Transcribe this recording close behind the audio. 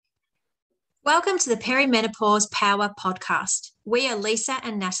Welcome to the Perimenopause Power Podcast. We are Lisa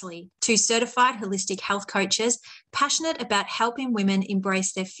and Natalie, two certified holistic health coaches passionate about helping women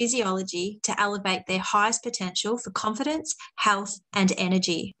embrace their physiology to elevate their highest potential for confidence, health, and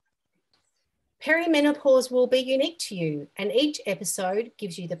energy. Perimenopause will be unique to you, and each episode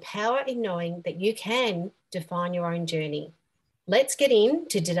gives you the power in knowing that you can define your own journey. Let's get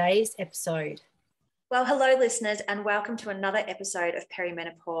into today's episode. Well, hello, listeners, and welcome to another episode of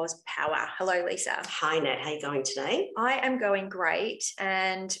Perimenopause Power. Hello, Lisa. Hi, Nat. How are you going today? I am going great,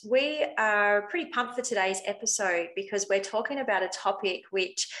 and we are pretty pumped for today's episode because we're talking about a topic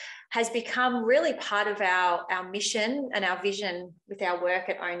which has become really part of our mission and our vision with our work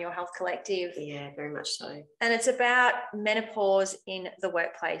at Own Your Health Collective. Yeah, very much so. And it's about menopause in the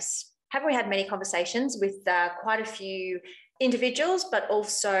workplace. Haven't we had many conversations with quite a few individuals, but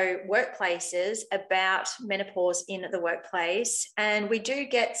also workplaces about menopause in the workplace? And we do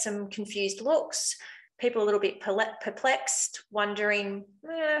get some confused looks, people a little bit perplexed, wondering,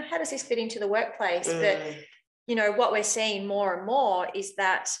 how does this fit into the workplace? But, you know, what we're seeing more and more is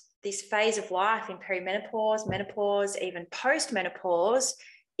that this phase of life in perimenopause, menopause, even post-menopause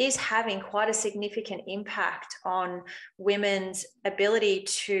is having quite a significant impact on women's ability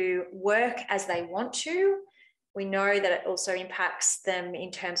to work as they want to. We know that it also impacts them in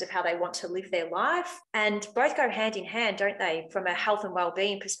terms of how they want to live their life, and both go hand in hand, don't they, from a health and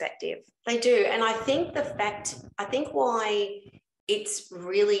well-being perspective? They do. And I think why it's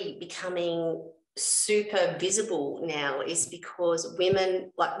really becoming super visible now is because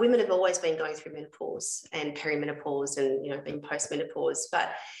women have always been going through menopause and perimenopause and, you know, been postmenopause,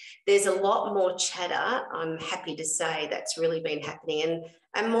 but there's a lot more chatter, I'm happy to say, that's really been happening,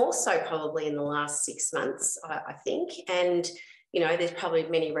 and more so probably in the last 6 months, I think. And, you know, there's probably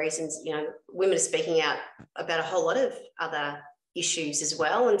many reasons, you know, women are speaking out about a whole lot of other issues as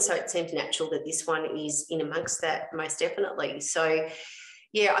well. And so it seems natural that this one is in amongst that, most definitely. So,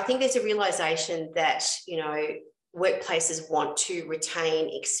 yeah, I think there's a realisation that, you know, workplaces want to retain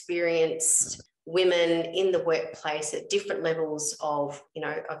experienced women in the workplace at different levels of, you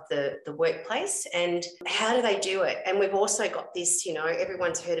know, of the workplace. And how do they do it? And we've also got this, you know,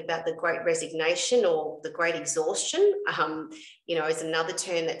 everyone's heard about the great resignation or the great exhaustion, you know, is another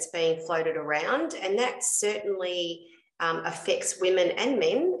term that's being floated around. And that certainly affects women and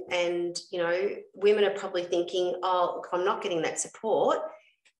men. And, you know, women are probably thinking, oh, look, I'm not getting that support.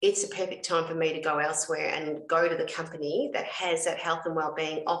 It's a perfect time for me to go elsewhere and go to the company that has that health and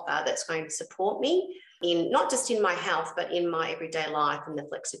wellbeing offer that's going to support me in not just in my health, but in my everyday life, and the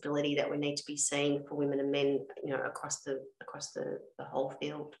flexibility that we need to be seeing for women and men, you know, across the whole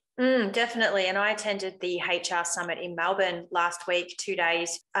field. Definitely. And I attended the HR Summit in Melbourne last week, 2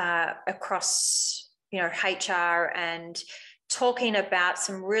 days across, you know, HR, and talking about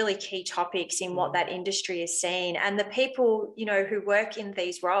some really key topics in what that industry is seeing. And the people, you know, who work in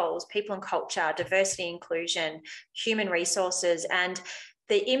these roles, people and culture, diversity, inclusion, human resources, and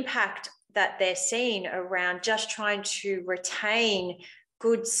the impact that they're seeing around just trying to retain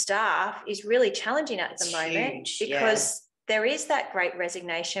good staff is really challenging at the moment, because there is that great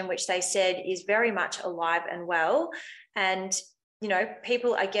resignation, which they said is very much alive and well. And you know,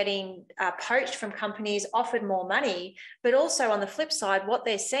 people are getting poached from companies, offered more money, but also on the flip side, what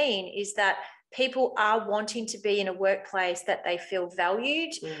they're seeing is that people are wanting to be in a workplace that they feel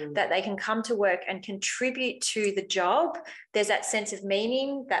valued, that they can come to work and contribute to the job. There's that sense of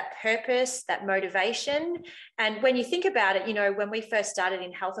meaning, that purpose, that motivation. And when you think about it, you know, when we first started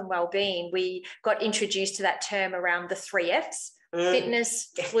in health and wellbeing, we got introduced to that term around the 3 Fs, fitness,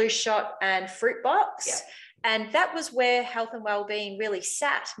 flu shot, and fruit box. Yeah. And that was where health and wellbeing really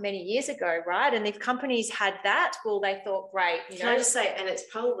sat many years ago, right? And if companies had that, well, they thought, great. You know, can I just say, and it's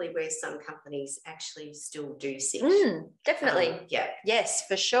probably where some companies actually still do sit. Definitely. Yes,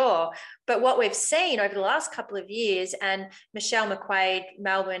 for sure. But what we've seen over the last couple of years, and Michelle McQuaid,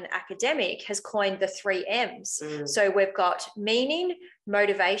 Melbourne academic, has coined the 3 M's. So we've got meaning,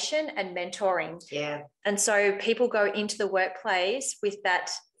 motivation, and mentoring. Yeah. And so people go into the workplace with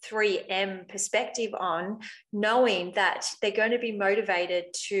that 3M perspective on, knowing that they're going to be motivated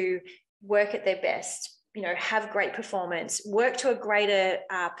to work at their best, you know, have great performance, work to a greater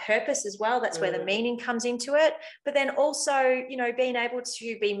purpose as well. That's where the meaning comes into it. But then also, you know, being able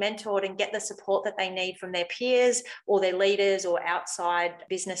to be mentored and get the support that they need from their peers or their leaders or outside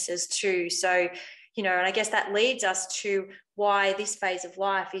businesses too. So, you know, and I guess that leads us to why this phase of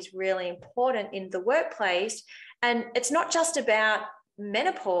life is really important in the workplace. And it's not just about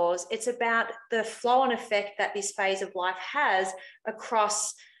menopause, it's about the flow-on effect that this phase of life has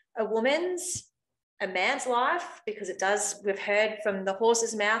across a woman's, a man's life, because it does, we've heard from the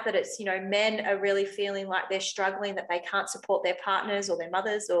horse's mouth that it's, you know, men are really feeling like they're struggling, that they can't support their partners or their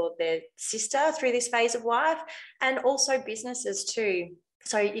mothers or their sister through this phase of life, and also businesses too.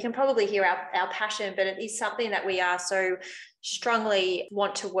 So you can probably hear our passion, but it is something that we are so strongly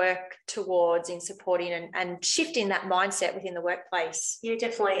want to work towards in supporting and shifting that mindset within the workplace. Yeah,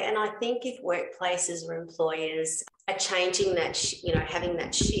 definitely. And I think if workplaces or employers are changing that, having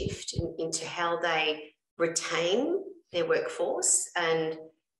that shift into how they retain their workforce and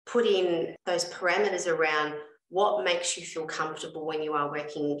put in those parameters around what makes you feel comfortable when you are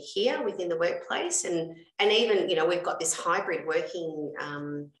working here within the workplace. And even, we've got this hybrid working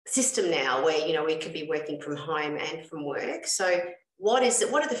system now where, we could be working from home and from work. So what is it?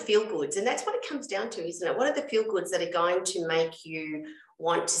 What are the feel goods? And that's what it comes down to, isn't it? What are the feel goods that are going to make you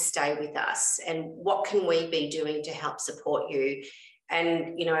want to stay with us? And what can we be doing to help support you?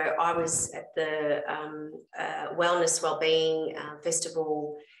 And, I was at the Wellness Wellbeing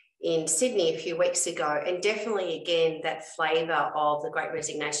Festival in Sydney a few weeks ago, and definitely again that flavour of the Great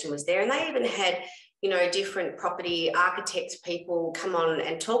Resignation was there. And they even had, different property architects people come on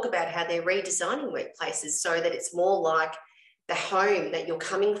and talk about how they're redesigning workplaces so that it's more like the home that you're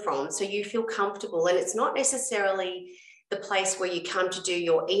coming from, so you feel comfortable. And it's not necessarily the place where you come to do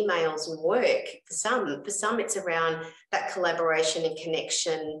your emails and work. For some it's around that collaboration and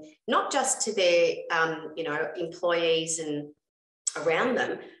connection, not just to their employees and around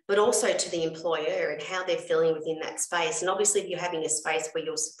them, but also to the employer and how they're feeling within that space. And obviously if you're having a space where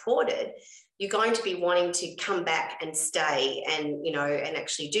you're supported, you're going to be wanting to come back and stay and, and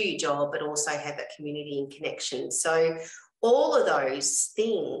actually do your job, but also have that community and connection. So all of those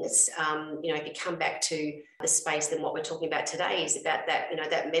things, if you come back to the space, then what we're talking about today is about that,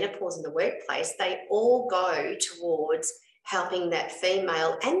 that menopause in the workplace. They all go towards helping that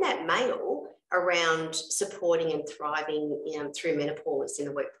female and that male around supporting and thriving through menopause in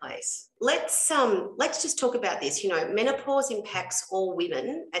the workplace. Let's just talk about this. Menopause impacts all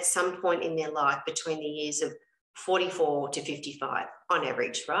women at some point in their life between the years of 44 to 55 on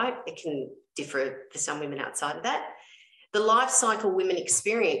average, right? It can differ for some women outside of that. The life cycle women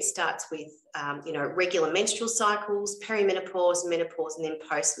experience starts with, regular menstrual cycles, perimenopause, menopause, and then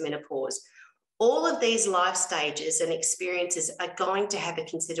postmenopause. All of these life stages and experiences are going to have a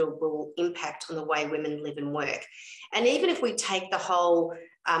considerable impact on the way women live and work. And even if we take the whole,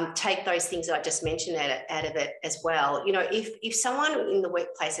 take those things that I just mentioned out of it as well, if someone in the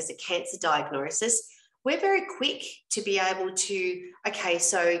workplace has a cancer diagnosis, we're very quick to be able to, okay,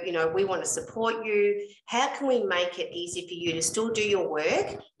 so, we want to support you. How can we make it easy for you to still do your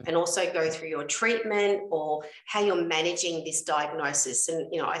work and also go through your treatment, or how you're managing this diagnosis? And,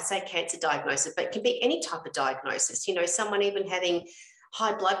 I say cancer diagnosis, but it can be any type of diagnosis, someone even having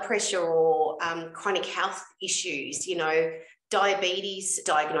high blood pressure or chronic health issues, diabetes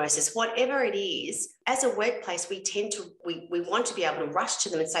diagnosis, whatever it is. As a workplace, we want to be able to rush to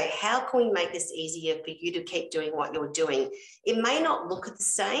them and say, how can we make this easier for you to keep doing what you're doing? It may not look the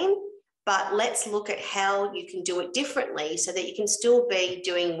same, but let's look at how you can do it differently so that you can still be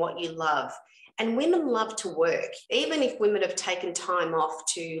doing what you love. And women love to work. Even if women have taken time off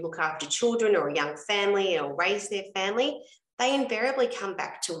to look after children or a young family or raise their family, they invariably come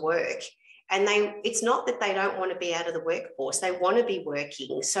back to work. And it's not that they don't want to be out of the workforce, they want to be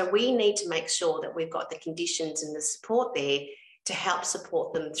working. So we need to make sure that we've got the conditions and the support there to help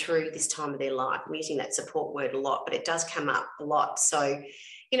support them through this time of their life. I'm using that support word a lot, but it does come up a lot. So,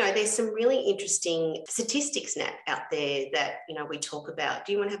 there's some really interesting statistics out there that, we talk about.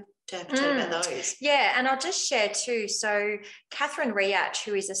 Do you want to have a chat about those? Yeah, and I'll just share too. So Catherine Riach,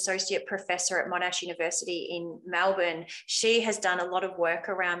 who is Associate Professor at Monash University in Melbourne, she has done a lot of work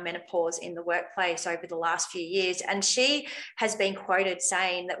around menopause in the workplace over the last few years. And she has been quoted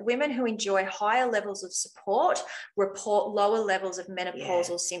saying that women who enjoy higher levels of support report lower levels of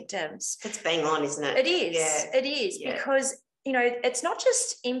menopausal symptoms. That's bang on, isn't it? It is. Yeah. It is, because it's not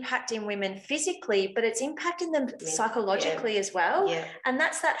just impacting women physically, but it's impacting them psychologically as well. Yeah. And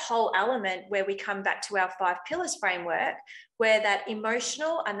that's that whole element where we come back to our 5 pillars framework, where that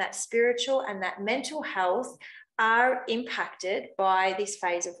emotional and that spiritual and that mental health are impacted by this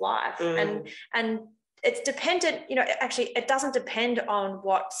phase of life. And it's dependent, actually, it doesn't depend on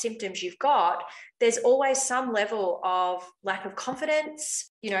what symptoms you've got. There's always some level of lack of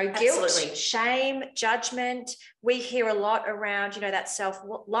confidence, guilt, shame, judgment. We hear a lot around, that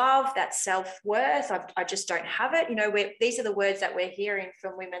self-love, that self-worth. I just don't have it. These are the words that we're hearing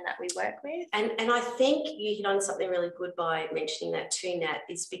from women that we work with. And I think you hit on something really good by mentioning that too, Nat,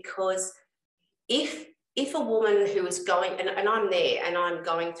 is because if if a woman who is going, and I'm there and I'm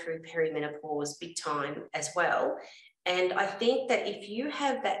going through perimenopause big time as well, and I think that if you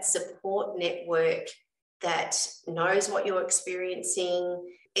have that support network that knows what you're experiencing,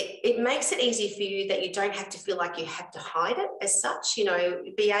 it makes it easy for you that you don't have to feel like you have to hide it as such. You know,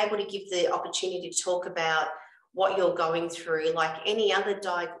 be able to give the opportunity to talk about what you're going through, like any other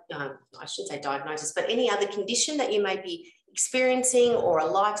I shouldn't say diagnosis, but any other condition that you may be experiencing, or a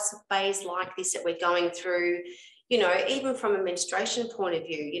life phase like this that we're going through, you know, even from a menstruation point of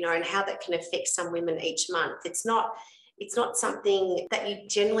view, you know, and how that can affect some women each month. It's not something that you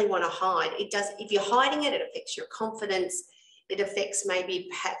generally want to hide. It does, if you're hiding it, it affects your confidence. It affects maybe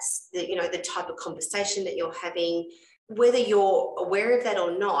perhaps the, you know, the type of conversation that you're having. Whether you're aware of that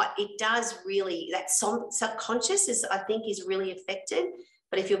or not, it does really, that subconscious is, I think, is really affected.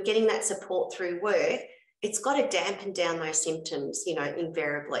 But if you're getting that support through work, it's got to dampen down those symptoms, you know,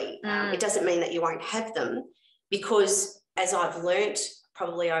 invariably. It doesn't mean that you won't have them, because as I've learnt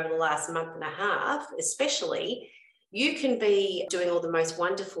probably over the last month and a half, especially, you can be doing all the most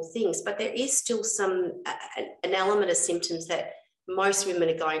wonderful things, but there is still an element of symptoms that most women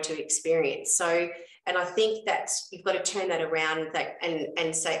are going to experience. So, and I think that you've got to turn that around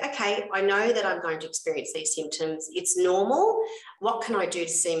and say, okay, I know that I'm going to experience these symptoms. It's normal. What can I do to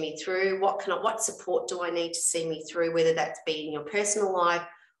see me through? What support do I need to see me through, whether that's be in your personal life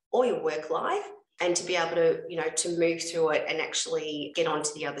or your work life, and to be able to, you know, to move through it and actually get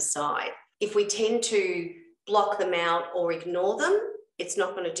onto the other side. If we tend to block them out or ignore them, it's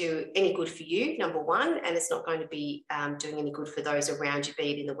not going to do any good for you, number one, and it's not going to be doing any good for those around you,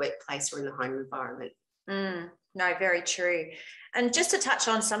 be it in the workplace or in the home environment. No, very true. And just to touch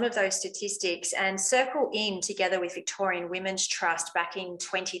on some of those statistics and circle in together with Victorian Women's Trust back in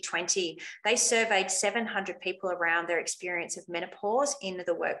 2020, they surveyed 700 people around their experience of menopause in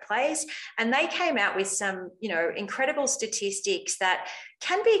the workplace. And they came out with some, you know, incredible statistics that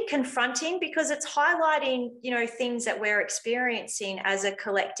can be confronting, because it's highlighting, you know, things that we're experiencing as a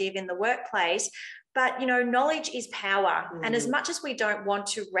collective in the workplace. But, you know, knowledge is power. And as much as we don't want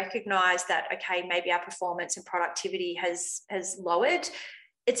to recognize that, okay, maybe our performance and productivity has lowered,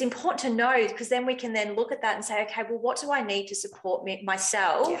 it's important to know, because then we can then look at that and say, okay, well, what do I need to support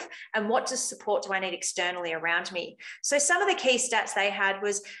myself? Yeah. And what support do I need externally around me? So some of the key stats they had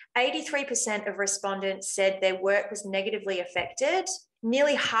was 83% of respondents said their work was negatively affected.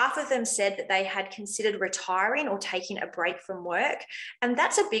 Nearly half of them said that they had considered retiring or taking a break from work. And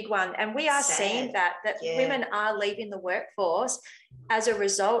that's a big one. And we are seeing that women are leaving the workforce as a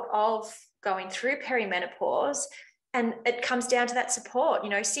result of going through perimenopause. And it comes down to that support. You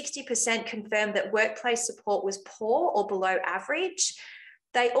know, 60% confirmed that workplace support was poor or below average.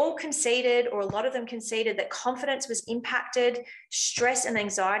 They all conceded, or a lot of them conceded, that confidence was impacted, stress and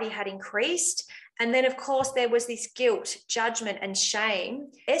anxiety had increased. And then, of course, there was this guilt, judgment, and shame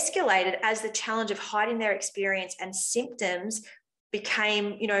escalated as the challenge of hiding their experience and symptoms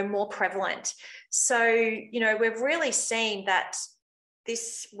became, you know, more prevalent. So, you know, we've really seen that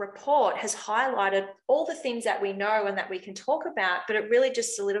this report has highlighted all the things that we know and that we can talk about, but it really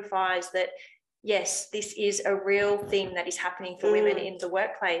just solidifies that, yes, this is a real thing that is happening for women in the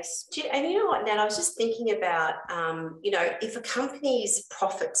workplace. And you know what, Nat, I was just thinking about, you know, if a company's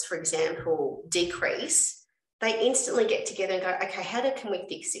profits, for example, decrease, they instantly get together and go, okay, how can we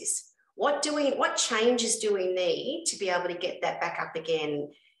fix this? What changes do we need to be able to get that back up again?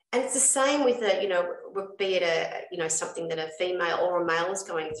 And it's the same with you know, be it you know, something that a female or a male is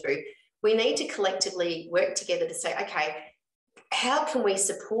going through. We need to collectively work together to say, okay, how can we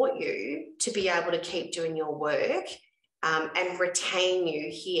support you to be able to keep doing your work and retain you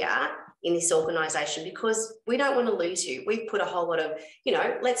here in this organisation? Because we don't want to lose you. We've put a whole lot of, you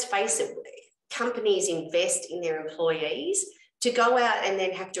know, let's face it, companies invest in their employees. To go out and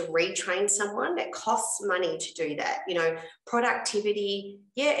then have to retrain someone, it costs money to do that. You know, productivity,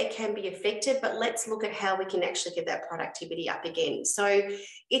 yeah, it can be affected, but let's look at how we can actually get that productivity up again. So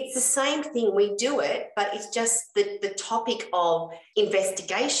it's the same thing. We do it, but it's just the topic of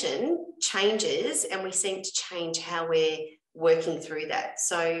investigation changes, and we seem to change how we're working through that.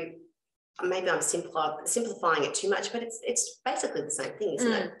 So maybe I'm simplifying it too much, but it's basically the same thing,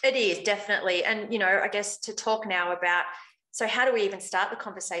 isn't it? It is, definitely. And, you know, I guess to talk now about, so how do we even start the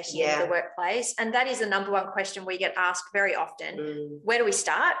conversation in the workplace? And that is the number one question we get asked very often. Where do we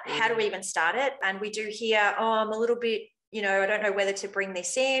start? How do we even start it? And we do hear, oh, I'm a little bit, you know, I don't know whether to bring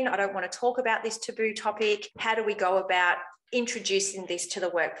this in. I don't want to talk about this taboo topic. How do we go about introducing this to the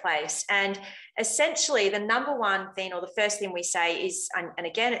workplace. And essentially the number one thing, or the first thing we say is, and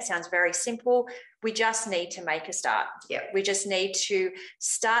again, it sounds very simple, we just need to make a start. Yep. We just need to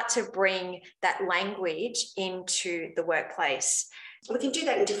start to bring that language into the workplace. We can do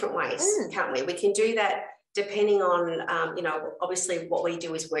that in different ways, can't we? We can do that depending on, obviously what we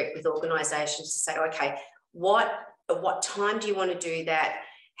do is work with organisations to say, okay, what time do you want to do that?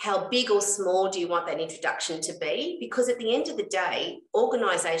 How big or small do you want that introduction to be? Because at the end of the day,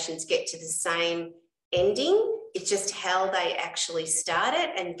 organisations get to the same ending. It's just how they actually start it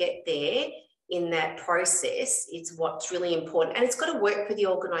and get there in that process. It's what's really important. And it's got to work for the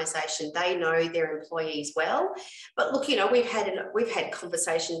organisation. They know their employees well. But look, we've had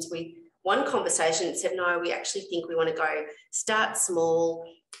conversations with one conversation that said, no, we actually think we want to go start small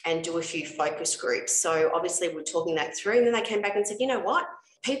and do a few focus groups. So obviously we're talking that through. And then they came back and said, you know what?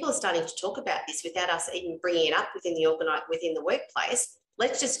 People are starting to talk about this without us even bringing it up within the workplace.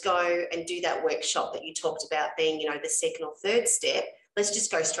 Let's just go and do that workshop that you talked about being, the second or third step. Let's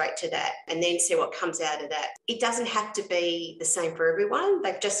just go straight to that and then see what comes out of that. It doesn't have to be the same for everyone.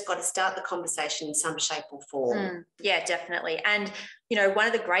 They've just got to start the conversation in some shape or form. Yeah, definitely. And, one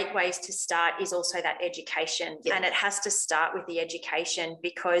of the great ways to start is also that education. Yep. And it has to start with the education,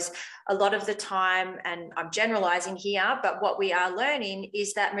 because a lot of the time, and I'm generalizing here, but what we are learning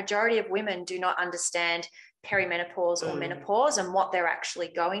is that majority of women do not understand perimenopause or menopause and what they're actually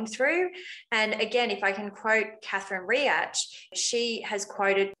going through. And again, if I can quote Catherine Riach, she has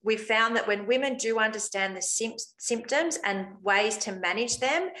quoted, we found that when women do understand the symptoms and ways to manage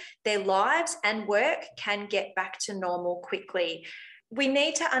them, their lives and work can get back to normal quickly. We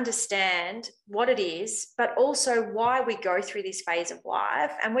need to understand what it is, but also why we go through this phase of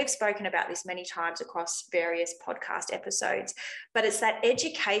life. And we've spoken about this many times across various podcast episodes, but it's that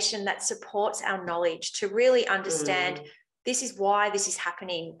education that supports our knowledge to really understand this is why this is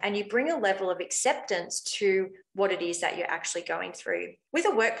happening. And you bring a level of acceptance to what it is that you're actually going through. With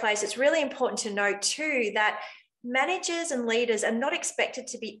a workplace, it's really important to note too that managers and leaders are not expected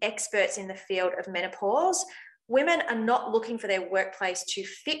to be experts in the field of menopause. Women are not looking for their workplace to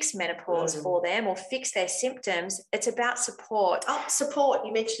fix menopause for them or fix their symptoms. It's about support. Oh, support.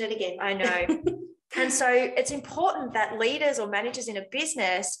 You mentioned it again. I know. And so it's important that leaders or managers in a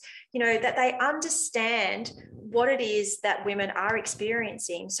business, that they understand what it is that women are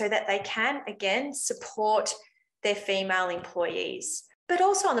experiencing so that they can, again, support their female employees. But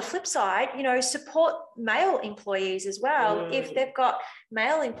also on the flip side, support male employees as well. If they've got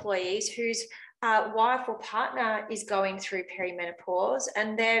male employees whose wife or partner is going through perimenopause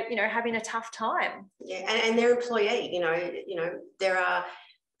and they're, having a tough time. Yeah, and their employee, there are,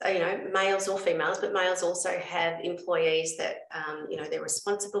 males or females, but males also have employees that, they're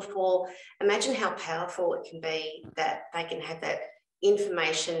responsible for. Imagine how powerful it can be that they can have that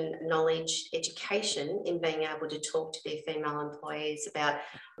information, knowledge, education in being able to talk to their female employees about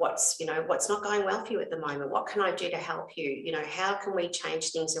what's not going well for you at the moment. What can I do to help you? How can we change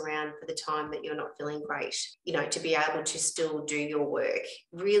things around for the time that you're not feeling great? To be able to still do your work.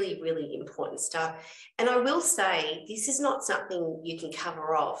 Really, really important stuff. And I will say, this is not something you can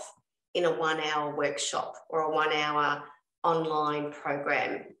cover off in a 1-hour workshop or a 1-hour online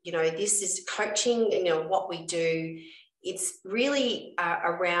program. This is coaching, what we do. It's really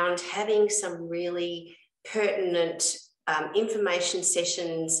around having some really pertinent information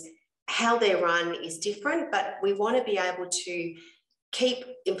sessions. How they're run is different, but we want to be able to keep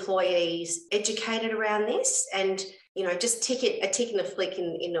employees educated around this. And, just a tick and a flick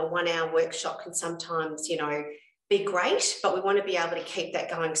in a 1-hour workshop can sometimes, be great, but we want to be able to keep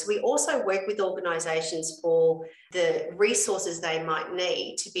that going. So we also work with organisations for the resources they might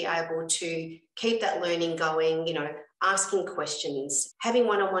need to be able to keep that learning going, asking questions, having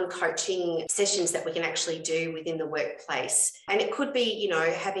one-on-one coaching sessions that we can actually do within the workplace. And it could be,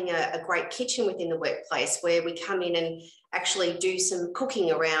 having a great kitchen within the workplace where we come in and actually do some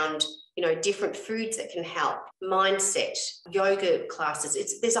cooking around, different foods that can help, mindset, yoga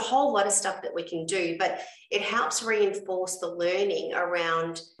classes. There's a whole lot of stuff that we can do, but it helps reinforce the learning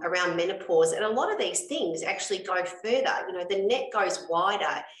around menopause. And a lot of these things actually go further. The net goes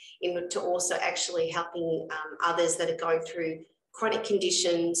wider into also actually helping others that are going through chronic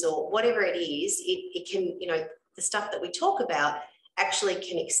conditions or whatever it is. It can, the stuff that we talk about actually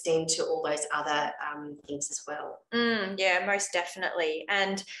can extend to all those other things as well. Yeah, most definitely.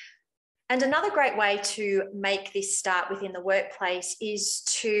 And another great way to make this start within the workplace is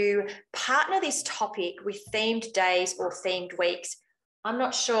to partner this topic with themed days or themed weeks I'm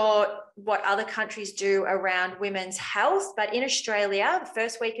not sure what other countries do around women's health, but in Australia, the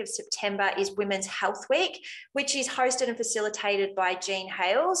first week of September is Women's Health Week, which is hosted and facilitated by Jean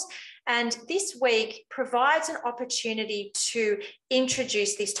Hales. And this week provides an opportunity to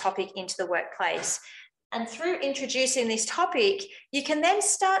introduce this topic into the workplace. And through introducing this topic, you can then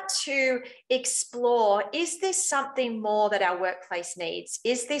start to explore, is this something more that our workplace needs?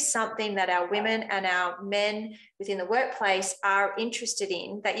 Is this something that our women and our men within the workplace are interested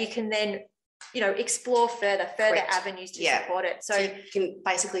in, that you can then, explore further Correct. avenues to support it. So you can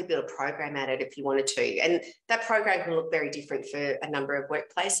basically build a program at it if you wanted to. And that program can look very different for a number of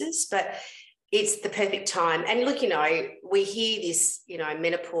workplaces, but it's the perfect time. And look, we hear this,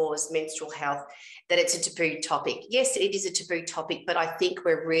 menopause, menstrual health, that it's a taboo topic. Yes, it is a taboo topic, but I think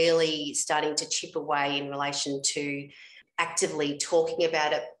we're really starting to chip away in relation to actively talking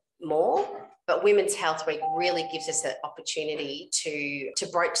about it more. But Women's Health Week really gives us an opportunity to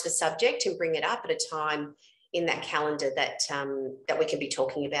broach the subject and bring it up at a time in that calendar that we can be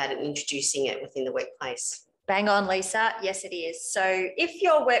talking about and introducing it within the workplace. Bang on, Lisa. Yes, it is. So if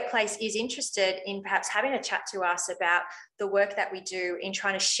your workplace is interested in perhaps having a chat to us about the work that we do in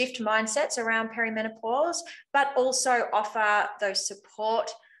trying to shift mindsets around perimenopause, but also offer those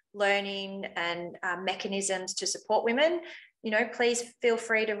support, learning and mechanisms to support women, please feel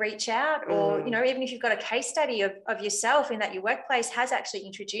free to reach out, or, even if you've got a case study of yourself in that your workplace has actually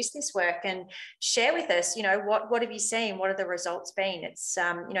introduced this work, and share with us, what have you seen? What are the results been? It's,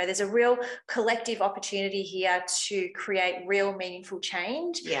 there's a real collective opportunity here to create real meaningful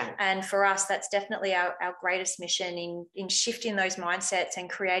change. Yeah. And for us, that's definitely our greatest mission in shifting those mindsets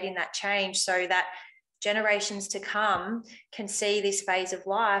and creating that change, so that generations to come can see this phase of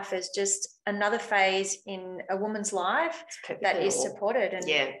life as just another phase in a woman's life that is supported. And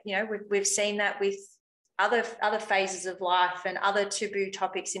we've seen that with other phases of life and other taboo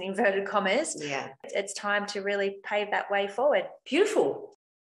topics in inverted commas. Yeah, it's time to really pave that way forward. Beautiful.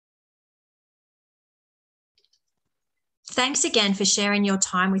 Thanks again for sharing your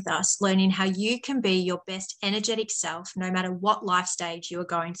time with us, learning how you can be your best energetic self, no matter what life stage you are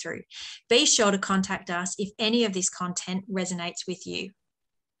going through. Be sure to contact us if any of this content resonates with you.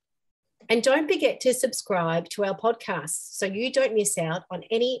 And don't forget to subscribe to our podcast so you don't miss out on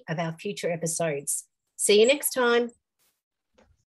any of our future episodes. See you next time.